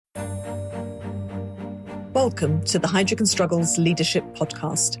Welcome to the Heidrick & Struggles Leadership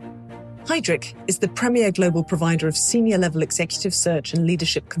Podcast. Heidrick is the premier global provider of senior-level executive search and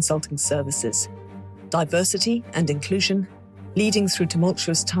leadership consulting services. Diversity and inclusion, leading through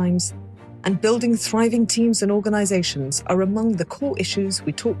tumultuous times, and building thriving teams and organizations are among the core issues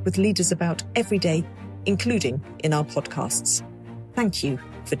we talk with leaders about every day, including in our podcasts. Thank you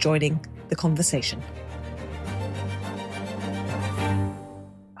for joining the conversation.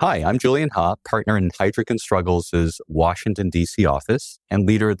 Hi, I'm Julian Ha, partner in Heidrick & Struggles' Washington, D.C. office and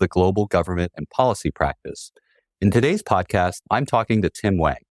leader of the global government and policy practice. In today's podcast, I'm talking to Tim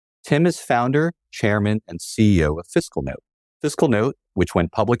Wang. Tim is founder, chairman, and CEO of FiscalNote. FiscalNote, which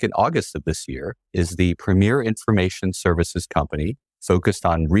went public in August of this year, is the premier information services company focused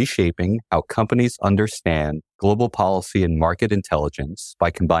on reshaping how companies understand global policy and market intelligence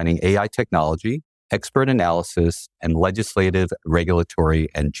by combining AI technology, expert analysis, and legislative, regulatory,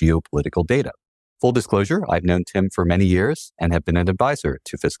 and geopolitical data. Full disclosure, I've known Tim for many years and have been an advisor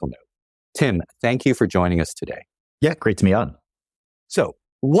to FiscalNote. Tim, thank you for joining us today. Yeah, great to be on. So,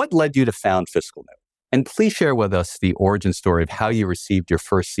 what led you to found FiscalNote? And please share with us the origin story of how you received your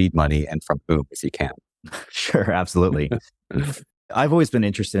first seed money and from whom, if you can. Sure, absolutely. I've always been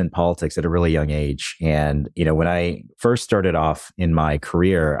interested in politics at a really young age. And, when I first started off in my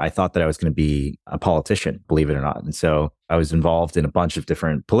career, I thought that I was going to be a politician, believe it or not. And so I was involved in a bunch of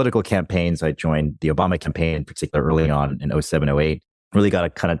different political campaigns. I joined the Obama campaign in particular early on in 07, 08. Really got a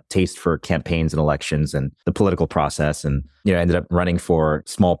kind of taste for campaigns and elections and the political process. And, I ended up running for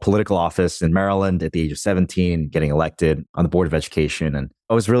small political office in Maryland at the age of 17, getting elected on the Board of Education. And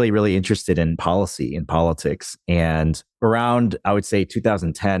I was really, really interested in policy and politics. And around, I would say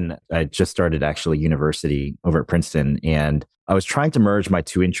 2010, I just started actually university over at Princeton. And I was trying to merge my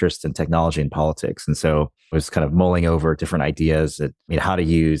two interests in technology and politics. And so I was kind of mulling over different ideas that, how to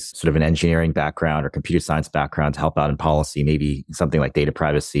use sort of an engineering background or computer science background to help out in policy, maybe something like data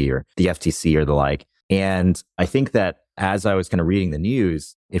privacy or the FTC or the like. And I think that as I was kind of reading the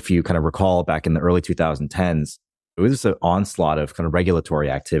news, if you kind of recall back in the early 2010s, it was an onslaught of kind of regulatory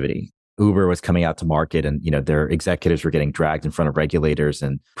activity. Uber was coming out to market and, their executives were getting dragged in front of regulators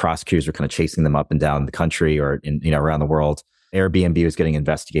and prosecutors were kind of chasing them up and down the country or around the world. Airbnb was getting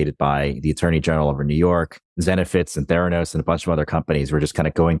investigated by the Attorney General over New York. Zenefits and Theranos and a bunch of other companies were just kind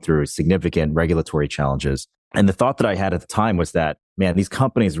of going through significant regulatory challenges. And the thought that I had at the time was that, man, these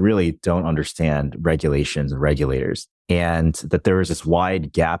companies really don't understand regulations and regulators, and that there was this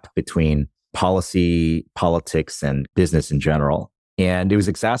wide gap between policy, politics, and business in general. And it was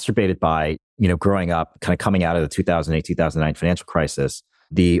exacerbated by, growing up, kind of coming out of the 2008, 2009 financial crisis,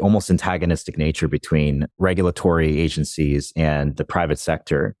 the almost antagonistic nature between regulatory agencies and the private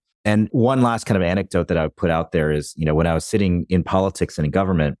sector. And one last kind of anecdote that I would put out there is, when I was sitting in politics and in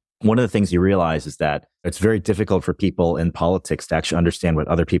government, one of the things you realize is that it's very difficult for people in politics to actually understand what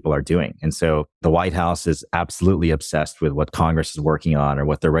other people are doing. And so the White House is absolutely obsessed with what Congress is working on or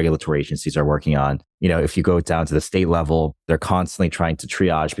what their regulatory agencies are working on. If you go down to the state level, they're constantly trying to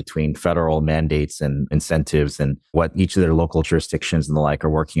triage between federal mandates and incentives and what each of their local jurisdictions and the like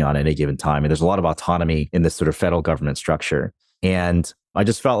are working on at any given time. And there's a lot of autonomy in this sort of federal government structure. And I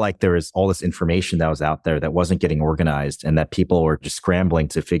just felt like there was all this information that was out there that wasn't getting organized and that people were just scrambling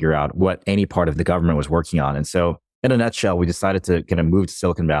to figure out what any part of the government was working on. And so in a nutshell, we decided to kind of move to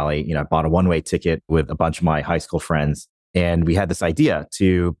Silicon Valley. I bought a one-way ticket with a bunch of my high school friends. And we had this idea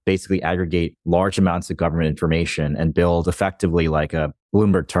to basically aggregate large amounts of government information and build effectively like a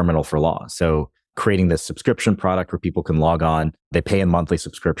Bloomberg terminal for law. So creating this subscription product where people can log on, they pay a monthly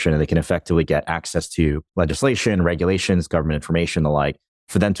subscription, and they can effectively get access to legislation, regulations, government information, the like,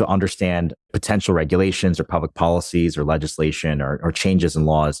 for them to understand potential regulations or public policies or legislation or changes in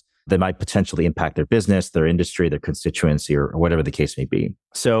laws that might potentially impact their business, their industry, their constituency, or whatever the case may be.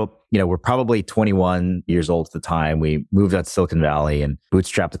 So, we're probably 21 years old at the time. We moved out to Silicon Valley and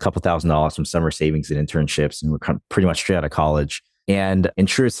bootstrapped a couple $1,000s from summer savings and internships, and we're kind of pretty much straight out of college. And in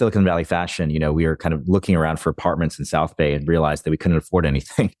true Silicon Valley fashion, we were kind of looking around for apartments in South Bay and realized that we couldn't afford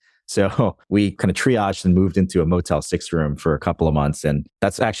anything. So we kind of triaged and moved into a Motel 6 room for a couple of months. And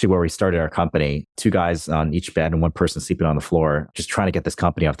that's actually where we started our company. 2 guys on each bed and 1 person sleeping on the floor, just trying to get this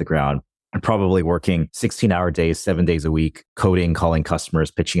company off the ground. And probably working 16-hour days, 7 days a week, coding, calling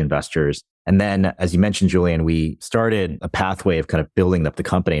customers, pitching investors. And then, as you mentioned, Julian, we started a pathway of kind of building up the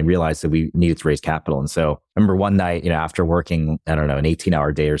company and realized that we needed to raise capital. And so I remember one night, after working, an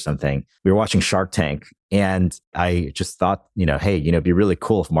 18-hour day or something, we were watching Shark Tank. And I just thought, hey, it'd be really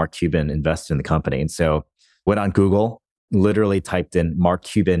cool if Mark Cuban invested in the company. And so went on Google, literally typed in Mark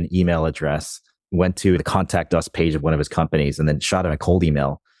Cuban email address, went to the contact us page of one of his companies, and then shot him a cold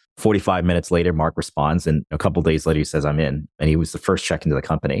email. 45 minutes later, Mark responds. And a couple of days later, he says, I'm in. And he was the first check into the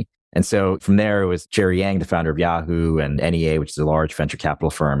company. And so from there, it was Jerry Yang, the founder of Yahoo, and NEA, which is a large venture capital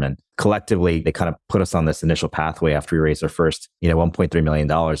firm. And collectively, they kind of put us on this initial pathway after we raised our first, $1.3 million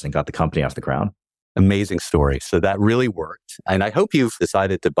and got the company off the ground. Amazing story. So that really worked. And I hope you've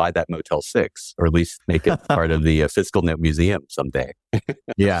decided to buy that Motel 6, or at least make it part of the FiscalNote Museum someday.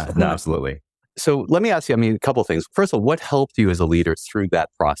 Yeah, no, absolutely. So let me ask you, a couple of things. First of all, what helped you as a leader through that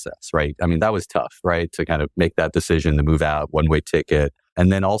process, right? That was tough, right? To kind of make that decision to move out, one-way ticket.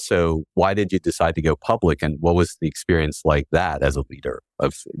 And then also, why did you decide to go public? And what was the experience like that as a leader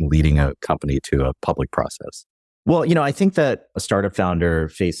of leading a company to a public process? Well, I think that a startup founder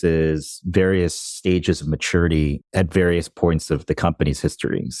faces various stages of maturity at various points of the company's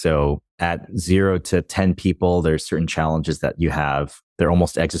history. So at 0 to 10 people, there's certain challenges that you have. They're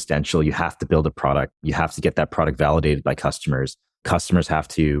almost existential. You have to build a product. You have to get that product validated by customers. Customers have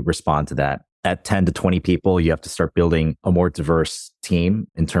to respond to that. At 10 to 20 people, you have to start building a more diverse team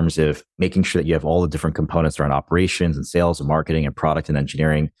in terms of making sure that you have all the different components around operations and sales and marketing and product and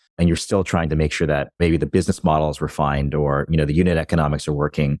engineering. And you're still trying to make sure that maybe the business model is refined or, the unit economics are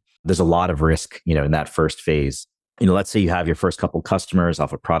working. There's a lot of risk, in that first phase. Let's say you have your first couple customers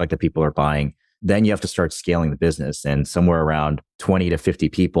off a product that people are buying. Then you have to start scaling the business. And somewhere around 20 to 50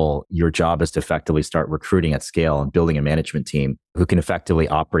 people, your job is to effectively start recruiting at scale and building a management team who can effectively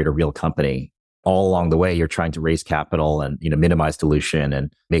operate a real company. All along the way, you're trying to raise capital and minimize dilution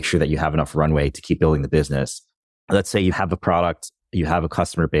and make sure that you have enough runway to keep building the business. Let's say you have a product, you have a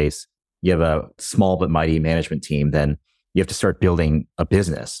customer base, you have a small but mighty management team, then you have to start building a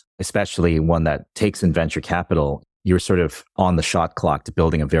business, especially one that takes in venture capital. You're sort of on the shot clock to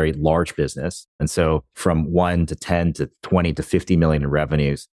building a very large business. And so from 1 to 10 to 20 to 50 million in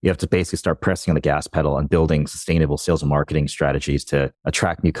revenues, you have to basically start pressing on the gas pedal and building sustainable sales and marketing strategies to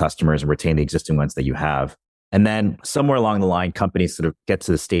attract new customers and retain the existing ones that you have. And then somewhere along the line, companies sort of get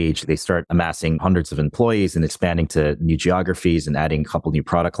to the stage, they start amassing hundreds of employees and expanding to new geographies and adding a couple new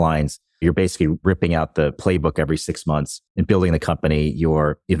product lines. You're basically ripping out the playbook every 6 months and building the company.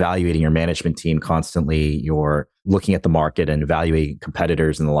 You're evaluating your management team constantly. You're looking at the market and evaluating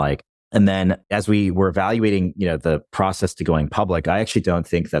competitors and the like. And then as we were evaluating, the process to going public, I actually don't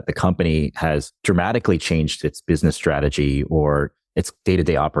think that the company has dramatically changed its business strategy or its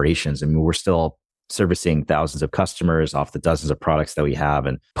day-to-day operations. We're still servicing thousands of customers off the dozens of products that we have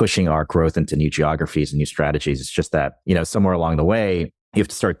and pushing our growth into new geographies and new strategies. It's just that, somewhere along the way, you have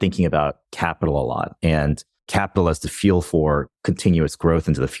to start thinking about capital a lot and capital as the fuel for continuous growth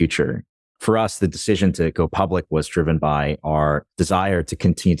into the future. For us, the decision to go public was driven by our desire to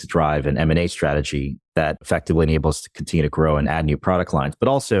continue to drive an M&A strategy that effectively enables us to continue to grow and add new product lines, but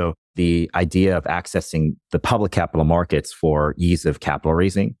also the idea of accessing the public capital markets for ease of capital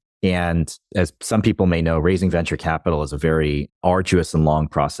raising. And as some people may know, raising venture capital is a very arduous and long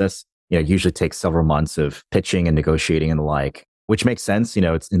process. It usually takes several months of pitching and negotiating and the like, which makes sense.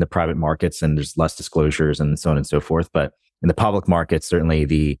 It's in the private markets and there's less disclosures and so on and so forth. But in the public markets, certainly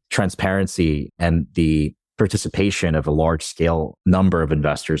the transparency and the participation of a large scale number of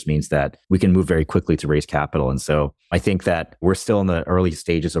investors means that we can move very quickly to raise capital. And so I think that we're still in the early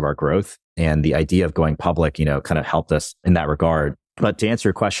stages of our growth. And the idea of going public, kind of helped us in that regard. But to answer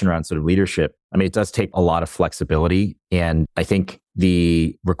your question around sort of leadership, it does take a lot of flexibility. And I think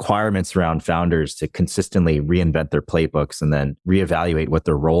the requirements around founders to consistently reinvent their playbooks and then reevaluate what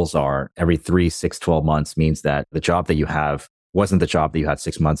their roles are every 3, 6, 12 months means that the job that you have wasn't the job that you had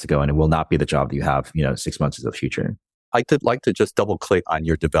 6 months ago, and it will not be the job that you have, 6 months into the future. I'd like to just double click on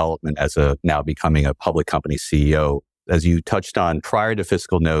your development as a now becoming a public company CEO. As you touched on, prior to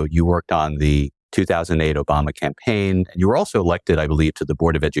FiscalNote, you worked on the 2008 Obama campaign. You were also elected, I believe, to the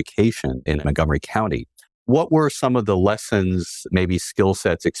Board of Education in Montgomery County. What were some of the lessons, maybe skill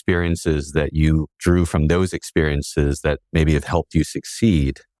sets, experiences that you drew from those experiences that maybe have helped you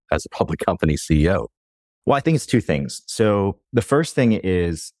succeed as a public company CEO? Well, I think it's two things. So the first thing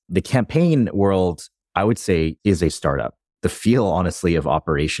is the campaign world, I would say, is a startup. The feel, honestly, of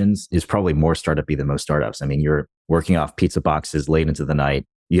operations is probably more startup-y than most startups. You're working off pizza boxes late into the night.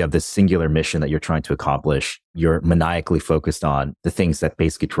 You have this singular mission that you're trying to accomplish. You're maniacally focused on the things that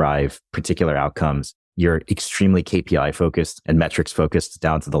basically drive particular outcomes. You're extremely KPI focused and metrics focused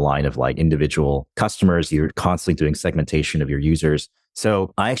down to the line of like individual customers. You're constantly doing segmentation of your users.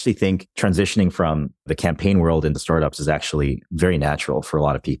 So I actually think transitioning from the campaign world into startups is actually very natural for a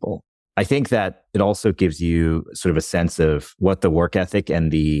lot of people. I think that it also gives you sort of a sense of what the work ethic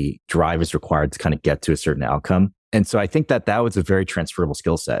and the drive is required to kind of get to a certain outcome. And so I think that that was a very transferable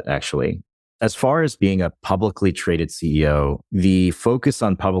skill set, actually. As far as being a publicly traded CEO, the focus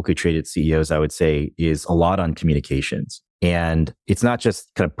on publicly traded CEOs, I would say, is a lot on communications. And it's not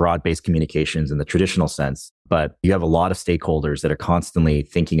just kind of broad-based communications in the traditional sense, but you have a lot of stakeholders that are constantly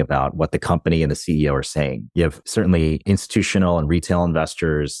thinking about what the company and the CEO are saying. You have certainly institutional and retail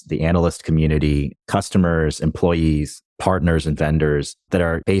investors, the analyst community, customers, employees, partners and vendors that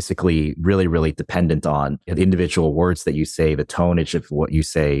are basically really, really dependent on the individual words that you say, the tonage of what you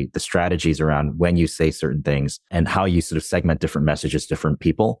say, the strategies around when you say certain things, and how you sort of segment different messages to different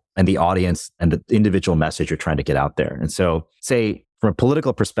people, and the audience and the individual message you're trying to get out there. And so, say, from a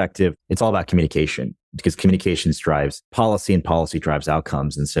political perspective, it's all about communication because communications drives policy and policy drives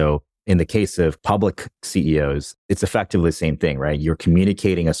outcomes. And so in the case of public CEOs, it's effectively the same thing, right? You're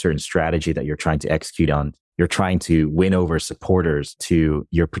communicating a certain strategy that you're trying to execute on. You're trying to win over supporters to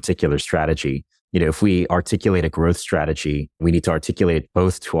your particular strategy. If we articulate a growth strategy, we need to articulate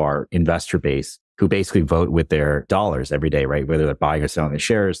both to our investor base who basically vote with their dollars every day, right? Whether they're buying or selling the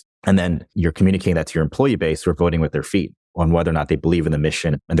shares. And then you're communicating that to your employee base who are voting with their feet on whether or not they believe in the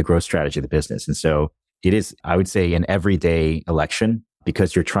mission and the growth strategy of the business. And so it is, I would say, an everyday election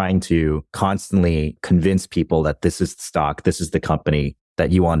because you're trying to constantly convince people that this is the stock, this is the company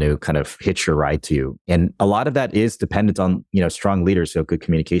that you want to kind of hitch your ride to. And a lot of that is dependent on, strong leaders who have good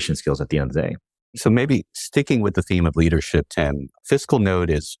communication skills at the end of the day. So maybe sticking with the theme of leadership, Tim, FiscalNote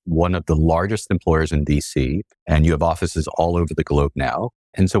is one of the largest employers in DC, and you have offices all over the globe now.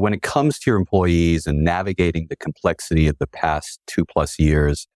 And so when it comes to your employees and navigating the complexity of the past 2+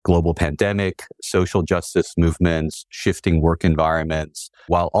 years, global pandemic, social justice movements, shifting work environments,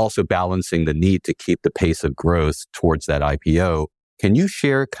 while also balancing the need to keep the pace of growth towards that IPO, can you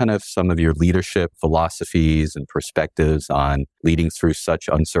share kind of some of your leadership philosophies and perspectives on leading through such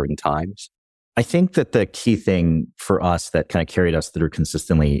uncertain times? I think that the key thing for us that kind of carried us through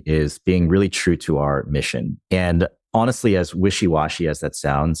consistently is being really true to our mission. And honestly, as wishy-washy as that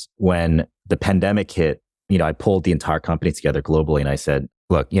sounds, when the pandemic hit, I pulled the entire company together globally and I said,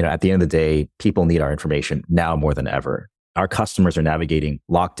 look, at the end of the day, people need our information now more than ever. Our customers are navigating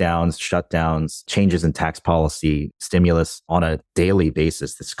lockdowns, shutdowns, changes in tax policy, stimulus on a daily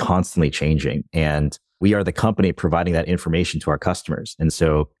basis that's constantly changing. And we are the company providing that information to our customers. And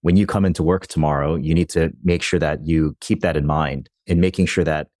so when you come into work tomorrow, you need to make sure that you keep that in mind and making sure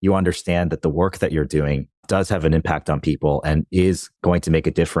that you understand that the work that you're doing does have an impact on people and is going to make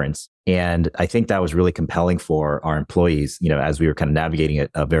a difference. And I think that was really compelling for our employees, as we were kind of navigating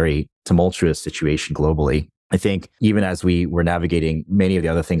a very tumultuous situation globally. I think even as we were navigating many of the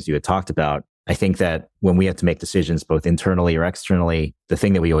other things you had talked about, I think that when we have to make decisions, both internally or externally, the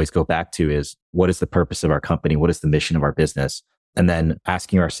thing that we always go back to is what is the purpose of our company? What is the mission of our business? And then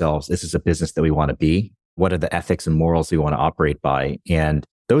asking ourselves, is this a business that we want to be? What are the ethics and morals we want to operate by? And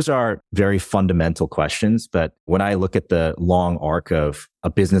those are very fundamental questions. But when I look at the long arc of a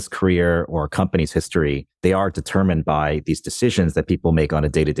business career or a company's history, they are determined by these decisions that people make on a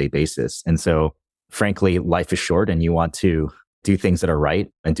day-to-day basis. And so frankly, life is short and you want to do things that are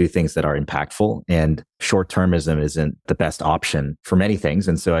right and do things that are impactful. And short-termism isn't the best option for many things.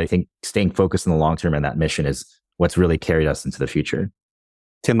 And so I think staying focused on the long term and that mission is what's really carried us into the future.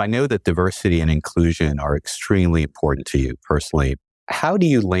 Tim, I know that diversity and inclusion are extremely important to you personally. How do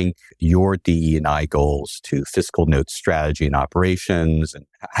you link your DE&I goals to FiscalNote's strategy and operations? And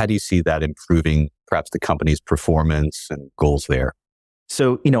how do you see that improving perhaps the company's performance and goals there?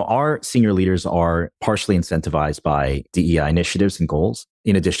 So, our senior leaders are partially incentivized by DEI initiatives and goals,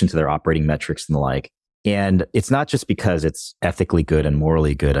 in addition to their operating metrics and the like. And it's not just because it's ethically good and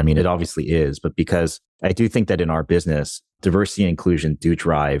morally good. I mean, it obviously is, but because I do think that in our business, diversity and inclusion do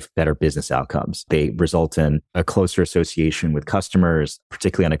drive better business outcomes. They result in a closer association with customers,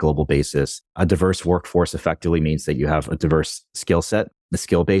 particularly on a global basis. A diverse workforce effectively means that you have a diverse skill set, the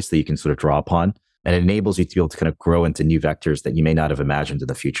skill base that you can sort of draw upon. And it enables you to be able to kind of grow into new vectors that you may not have imagined in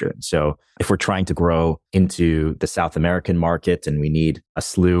the future. So if we're trying to grow into the South American market and we need a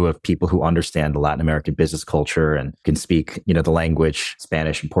slew of people who understand the Latin American business culture and can speak, the language,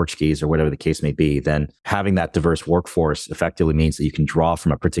 Spanish and Portuguese or whatever the case may be, then having that diverse workforce effectively means that you can draw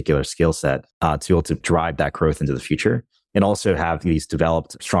from a particular skill set to be able to drive that growth into the future and also have these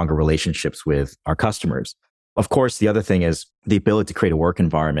developed stronger relationships with our customers. Of course, the other thing is the ability to create a work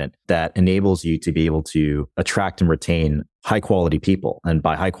environment that enables you to be able to attract and retain high quality people. And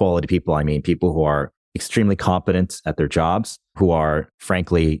by high quality people, I mean people who are extremely competent at their jobs, who are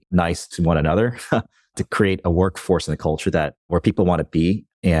frankly nice to one another, to create a workforce and a culture where people want to be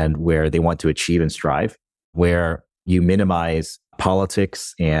and where they want to achieve and strive, where you minimize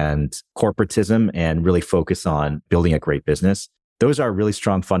politics and corporatism and really focus on building a great business. those are really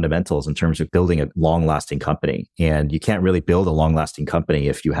strong fundamentals in terms of building a long-lasting company. And you can't really build a long-lasting company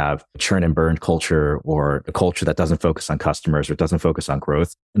if you have a churn and burn culture or a culture that doesn't focus on customers or doesn't focus on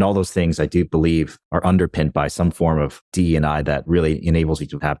growth. And all those things I do believe are underpinned by some form of DE&I that really enables you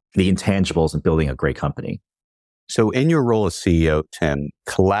to have the intangibles in building a great company. So in your role as CEO, Tim,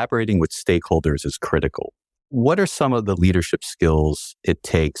 collaborating with stakeholders is critical. What are some of the leadership skills it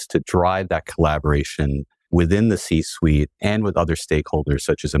takes to drive that collaboration within the C-suite and with other stakeholders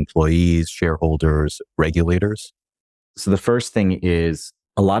such as employees, shareholders, regulators? So the first thing is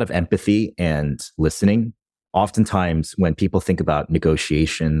a lot of empathy and listening. Oftentimes when people think about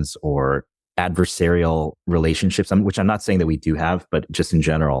negotiations or adversarial relationships, which I'm not saying that we do have, but just in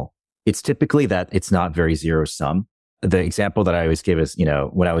general, it's typically that it's not very zero sum. The example that I always give is,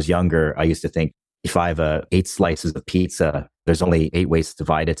 when I was younger, I used to think if I have 8 slices of pizza, there's only 8 ways to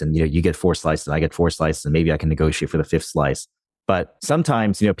divide it. And, you get 4 slices and I get 4 slices and maybe I can negotiate for the 5th slice. But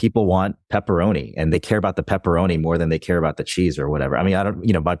sometimes, people want pepperoni and they care about the pepperoni more than they care about the cheese or whatever. I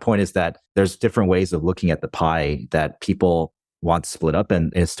mean, my point is that there's different ways of looking at the pie that people want to split up.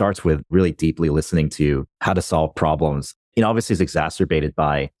 And it starts with really deeply listening to how to solve problems. Obviously it's exacerbated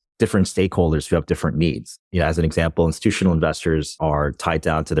by different stakeholders who have different needs. As an example, institutional investors are tied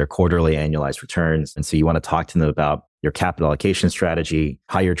down to their quarterly annualized returns. And so you want to talk to them about your capital allocation strategy,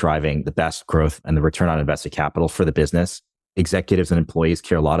 how you're driving the best growth and the return on invested capital for the business. Executives and employees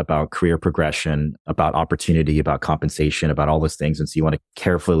care a lot about career progression, about opportunity, about compensation, about all those things. And so you want to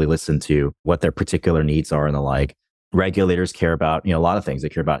carefully listen to what their particular needs are and the like. Regulators care about, a lot of things. They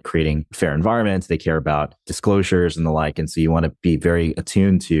care about creating fair environments. They care about disclosures and the like. And so you want to be very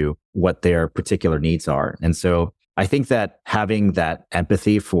attuned to what their particular needs are. And so I think that having that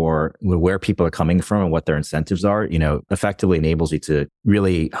empathy for where people are coming from and what their incentives are, effectively enables you to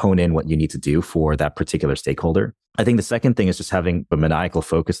really hone in what you need to do for that particular stakeholder. I think the second thing is just having a maniacal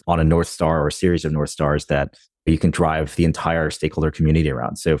focus on a North Star or a series of North Stars that you can drive the entire stakeholder community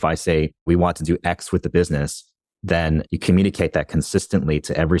around. So if I say we want to do X with the business, then you communicate that consistently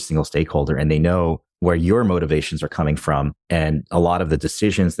to every single stakeholder and they know where your motivations are coming from. And a lot of the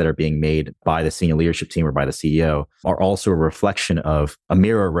decisions that are being made by the senior leadership team or by the CEO are also a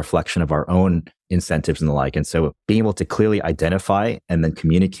mirror reflection of our own incentives and the like. And so being able to clearly identify and then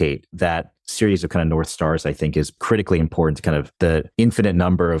communicate that series of kind of North Stars, I think is critically important to kind of the infinite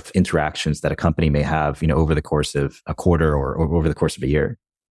number of interactions that a company may have, over the course of a quarter or over the course of a year.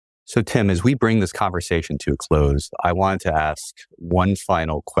 So Tim, as we bring this conversation to a close, I wanted to ask one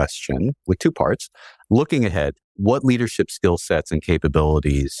final question with 2 parts. Looking ahead, what leadership skill sets and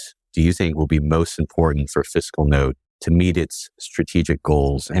capabilities do you think will be most important for FiscalNote to meet its strategic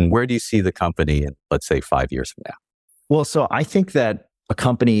goals? And where do you see the company in, let's say, 5 years from now? Well, so I think that a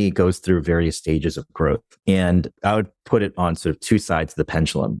company goes through various stages of growth. And I would put it on sort of 2 sides of the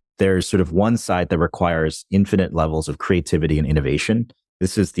pendulum. There's sort of one side that requires infinite levels of creativity and innovation.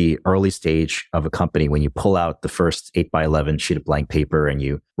 This is the early stage of a company when you pull out the first 8x11 sheet of blank paper and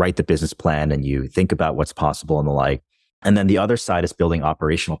you write the business plan and you think about what's possible and the like. And then the other side is building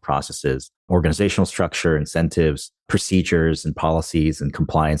operational processes, organizational structure, incentives, procedures and policies and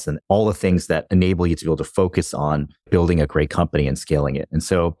compliance and all the things that enable you to be able to focus on building a great company and scaling it. And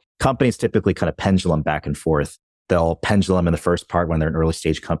so companies typically kind of pendulum back and forth. They'll pendulum in the first part when they're an early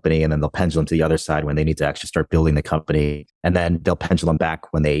stage company, and then they'll pendulum to the other side when they need to actually start building the company. And then they'll pendulum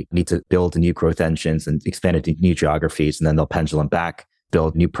back when they need to build new growth engines and expand into new geographies. And then they'll pendulum back,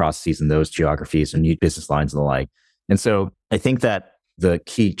 build new processes in those geographies or new business lines and the like. And so I think that the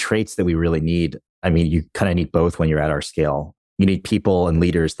key traits that we really need, you kind of need both when you're at our scale. You need people and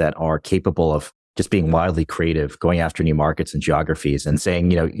leaders that are capable of just being wildly creative, going after new markets and geographies and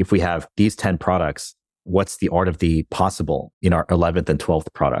saying, if we have these 10 products, what's the art of the possible in our 11th and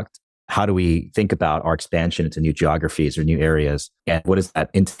 12th product? How do we think about our expansion into new geographies or new areas? And what does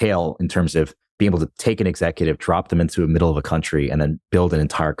that entail in terms of being able to take an executive, drop them into the middle of a country, and then build an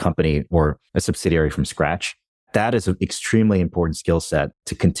entire company or a subsidiary from scratch? That is an extremely important skill set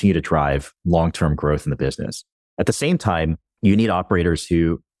to continue to drive long-term growth in the business. At the same time, you need operators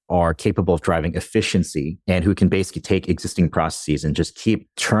who are capable of driving efficiency and who can basically take existing processes and just keep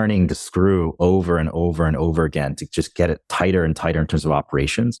turning the screw over and over and over again to just get it tighter and tighter in terms of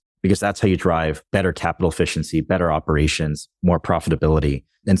operations, because that's how you drive better capital efficiency, better operations, more profitability.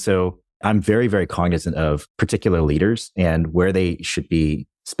 And so I'm very, very cognizant of particular leaders and where they should be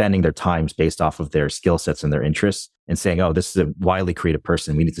spending their times based off of their skill sets and their interests and saying, oh, this is a wildly creative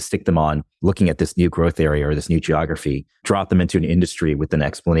person. We need to stick them on looking at this new growth area or this new geography, drop them into an industry with an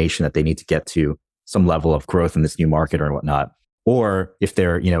explanation that they need to get to some level of growth in this new market or whatnot. or if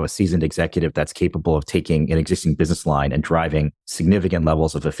they're, a seasoned executive that's capable of taking an existing business line and driving significant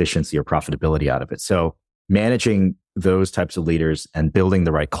levels of efficiency or profitability out of it. So managing those types of leaders and building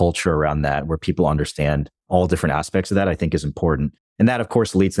the right culture around that, where people understand all different aspects of that, I think is important. And that, of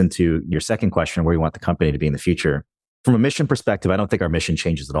course, leads into your second question, where you want the company to be in the future. From a mission perspective, I don't think our mission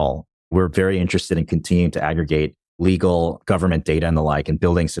changes at all. We're very interested in continuing to aggregate legal, government data and the like, and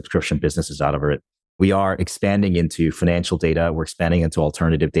building subscription businesses out of it. We are expanding into financial data. We're expanding into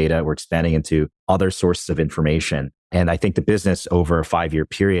alternative data. We're expanding into other sources of information. And I think the business over a 5-year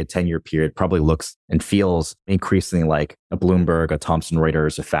period, 10-year period probably looks and feels increasingly like a Bloomberg, a Thomson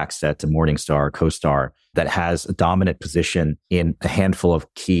Reuters, a FactSet, a Morningstar, a CoStar that has a dominant position in a handful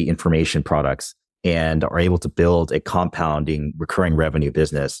of key information products and are able to build a compounding recurring revenue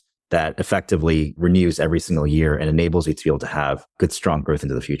business that effectively renews every single year and enables you to be able to have good, strong growth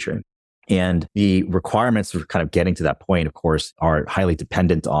into the future. And the requirements for kind of getting to that point, of course, are highly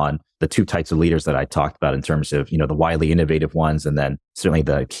dependent on the two types of leaders that I talked about in terms of, the widely innovative ones, and then certainly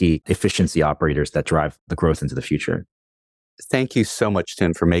the key efficiency operators that drive the growth into the future. Thank you so much,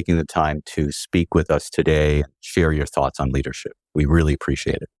 Tim, for making the time to speak with us today and share your thoughts on leadership. We really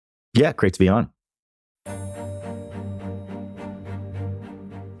appreciate it. Yeah, great to be on.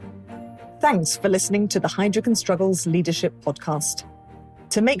 Thanks for listening to the Heidrick & Struggles Leadership Podcast.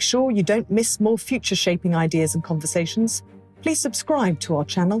 To make sure you don't miss more future-shaping ideas and conversations, please subscribe to our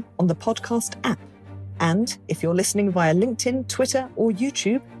channel on the podcast app. And if you're listening via LinkedIn, Twitter, or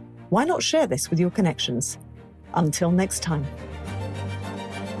YouTube, why not share this with your connections? Until next time.